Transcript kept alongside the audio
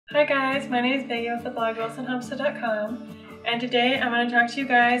Hi guys, my name is Becky with the blog WilsonHomestead.com, and today I'm going to talk to you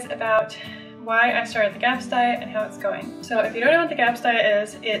guys about why I started the GAPS diet and how it's going. So if you don't know what the GAPS diet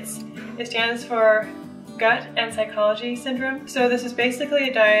is, it stands for Gut and Psychology Syndrome. So this is basically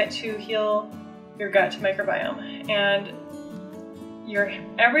a diet to heal your gut microbiome, and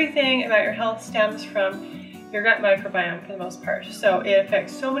everything about your health stems from your gut microbiome for the most part. So it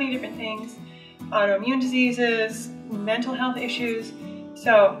affects so many different things: autoimmune diseases, mental health issues.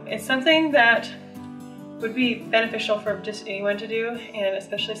 So it's something that would be beneficial for just anyone to do, and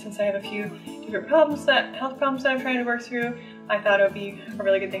especially since I have a few different health problems that I'm trying to work through, I thought it would be a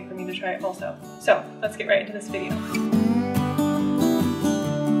really good thing for me to try it also. So let's get right into this video.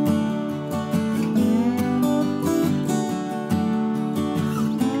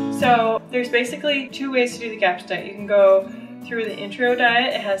 So there's basically two ways to do the GAPS diet. You can go through the intro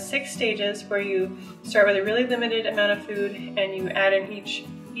diet. It has 6 stages where you start with a really limited amount of food, and you add in each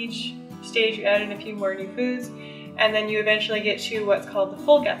stage you add in a few more new foods, and then you eventually get to what's called the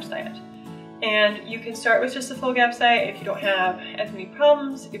full GAPS diet. And you can start with just the full GAPS diet if you don't have as many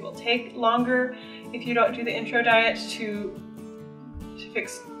problems. It will take longer if you don't do the intro diet to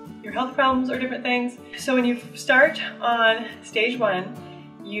fix your health problems or different things. So when you start on stage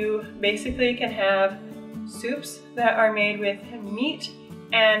 1, you basically can have soups that are made with meat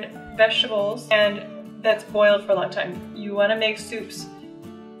and vegetables, and that's boiled for a long time. You want to make soups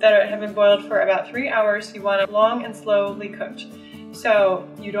that have been boiled for about 3 hours. You want it long and slowly cooked. So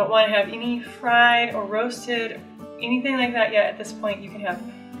you don't want to have any fried or roasted, anything like that yet at this point. You can have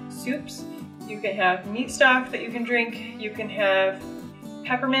soups, you can have meat stock that you can drink, you can have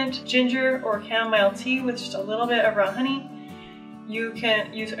peppermint, ginger, or chamomile tea with just a little bit of raw honey. You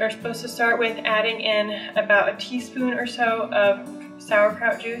are supposed to start with adding in about a teaspoon or so of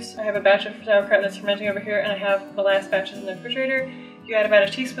sauerkraut juice. I have a batch of sauerkraut that's fermenting over here, and I have the last batches in the refrigerator. You add about a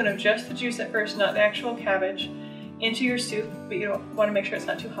teaspoon of just the juice at first, not the actual cabbage, into your soup, but you don't want to make sure it's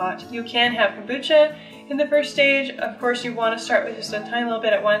not too hot. You can have kombucha in the first stage. Of course, you want to start with just a tiny little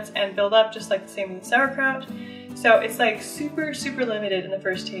bit at once and build up, just like the same with the sauerkraut. So it's like super limited in the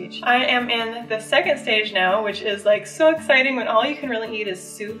first stage. I am in the second stage now, which is like so exciting when all you can really eat is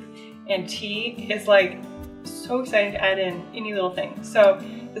soup, and tea is like so exciting to add in any little thing. So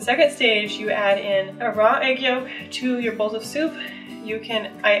the second stage, you add in a raw egg yolk to your bowls of soup.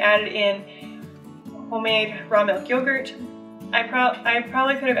 I added in homemade raw milk yogurt. I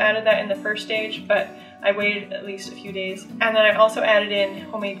probably could have added that in the first stage, but I waited at least a few days. And then I also added in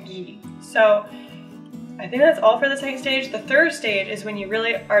homemade ghee. So I think that's all for the second stage. The third stage is when you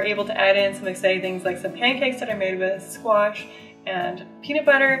really are able to add in some exciting things, like some pancakes that are made with squash and peanut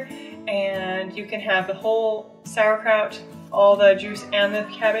butter, and you can have the whole sauerkraut, all the juice and the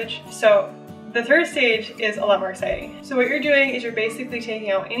cabbage. So the third stage is a lot more exciting. So what you're doing is you're basically taking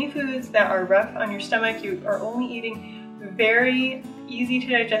out any foods that are rough on your stomach. You are only eating very easy to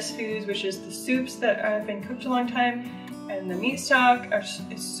digest foods, which is the soups that have been cooked a long time, and the meat stock is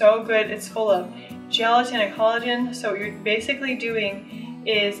so good. It's full of gelatin and collagen. So what you're basically doing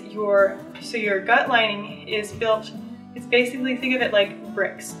is your gut lining is built, it's basically, think of it like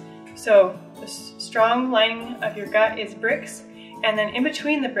bricks. So the strong lining of your gut is bricks, and then in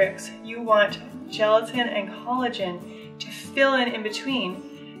between the bricks, you want gelatin and collagen to fill in between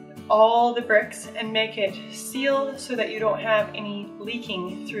all the bricks and make it sealed so that you don't have any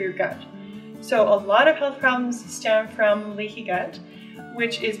leaking through your gut. So a lot of health problems stem from leaky gut,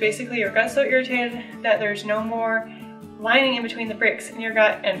 which is basically your gut so irritated that there's no more lining in between the bricks in your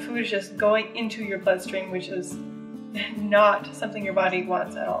gut, and food is just going into your bloodstream, which is not something your body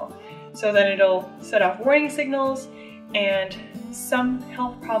wants at all. So then it'll set off warning signals, and some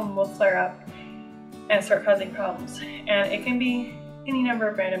health problem will flare up and start causing problems. And it can be any number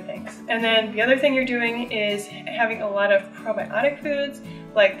of random things. And then the other thing you're doing is having a lot of probiotic foods,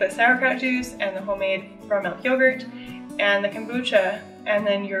 like the sauerkraut juice and the homemade raw milk yogurt and the kombucha, and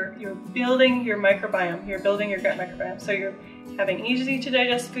then you're building your microbiome, you're building your gut microbiome. So you're having easy to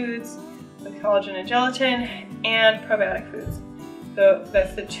digest foods with collagen and gelatin, and probiotic foods. So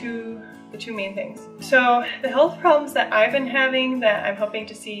that's the two main things. So the health problems that I've been having that I'm hoping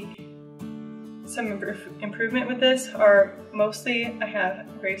to see some improvement with this are mostly, I have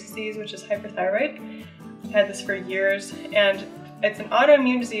Graves' disease, which is hyperthyroid. I've had this for years, and it's an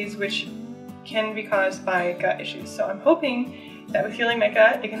autoimmune disease which can be caused by gut issues. So I'm hoping that with healing my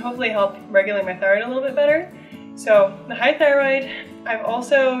gut, it can hopefully help regulate my thyroid a little bit better. So the high thyroid, I've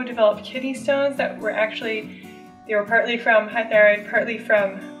also developed kidney stones that were they were partly from high thyroid, partly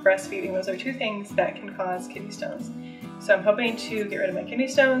from breastfeeding. Those are two things that can cause kidney stones. So I'm hoping to get rid of my kidney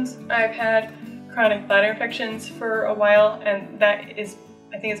stones. I've had chronic bladder infections for a while, and that is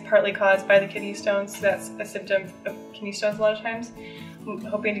I think it's partly caused by the kidney stones, so that's a symptom of kidney stones a lot of times. I'm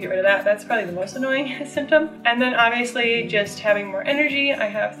hoping to get rid of that. That's probably the most annoying symptom. And then obviously just having more energy. I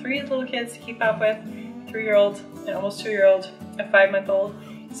have 3 little kids to keep up with, 3-year-old, an almost 2-year-old, a 5-month-old.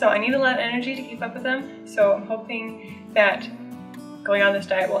 So I need a lot of energy to keep up with them. So I'm hoping that going on this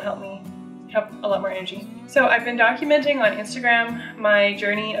diet will help me have a lot more energy. So I've been documenting on Instagram my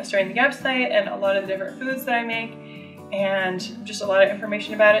journey of starting the GAPS diet and a lot of the different foods that I make and just a lot of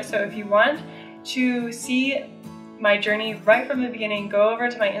information about it. So if you want to see my journey right from the beginning, go over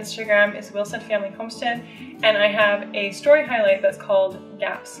to my Instagram. It's Wilson Family Homestead, and I have a story highlight that's called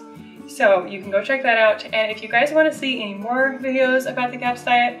GAPS. So you can go check that out. And if you guys want to see any more videos about the GAPS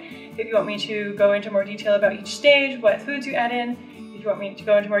diet, if you want me to go into more detail about each stage, what foods you add in, if you want me to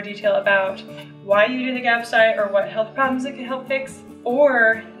go into more detail about why you do the GAPS diet or what health problems it can help fix,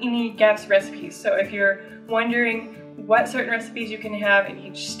 or any GAPS recipes. So if you're wondering what certain recipes you can have in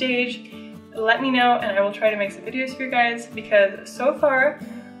each stage, let me know and I will try to make some videos for you guys, because so far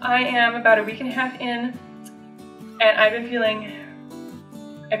I am about a week and a half in and I've been feeling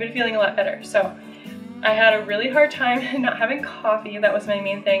a lot better. So I had a really hard time not having coffee. That was my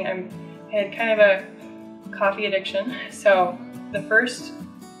main thing. I had kind of a coffee addiction. So the first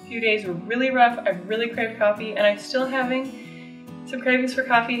few days were really rough. I really craved coffee and I'm still having some cravings for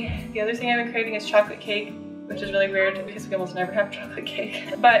coffee. The other thing I've been craving is chocolate cake, which is really weird because we almost never have chocolate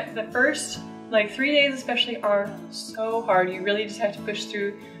cake. But the first, like 3 days especially, are so hard. You really just have to push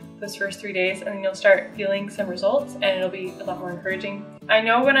through those first 3 days and then you'll start feeling some results and it'll be a lot more encouraging. I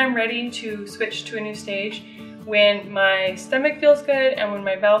know when I'm ready to switch to a new stage, when my stomach feels good and when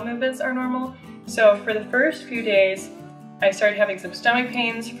my bowel movements are normal. So for the first few days, I started having some stomach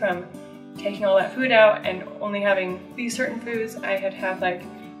pains from taking all that food out and only having these certain foods. I had had like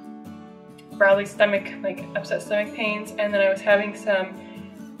growly stomach, like upset stomach pains, and then I was having some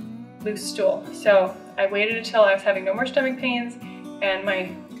loose stool. So I waited until I was having no more stomach pains and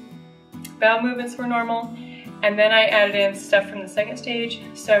my bowel movements were normal, and then I added in stuff from the second stage.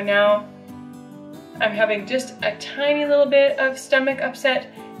 So now I'm having just a tiny little bit of stomach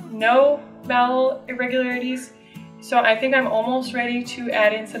upset, no bowel irregularities. So I think I'm almost ready to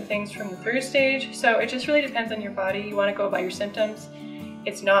add in some things from the third stage. So it just really depends on your body. You want to go by your symptoms.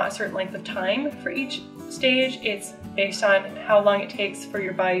 It's not a certain length of time for each stage. It's based on how long it takes for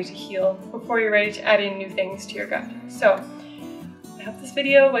your body to heal before you're ready to add in new things to your gut. So I hope this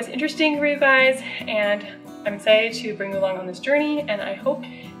video was interesting for you guys, and I'm excited to bring you along on this journey, and I hope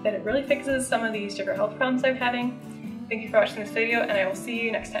that it really fixes some of these different health problems I'm having. Thank you for watching this video, and I will see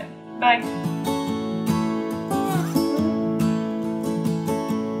you next time. Bye!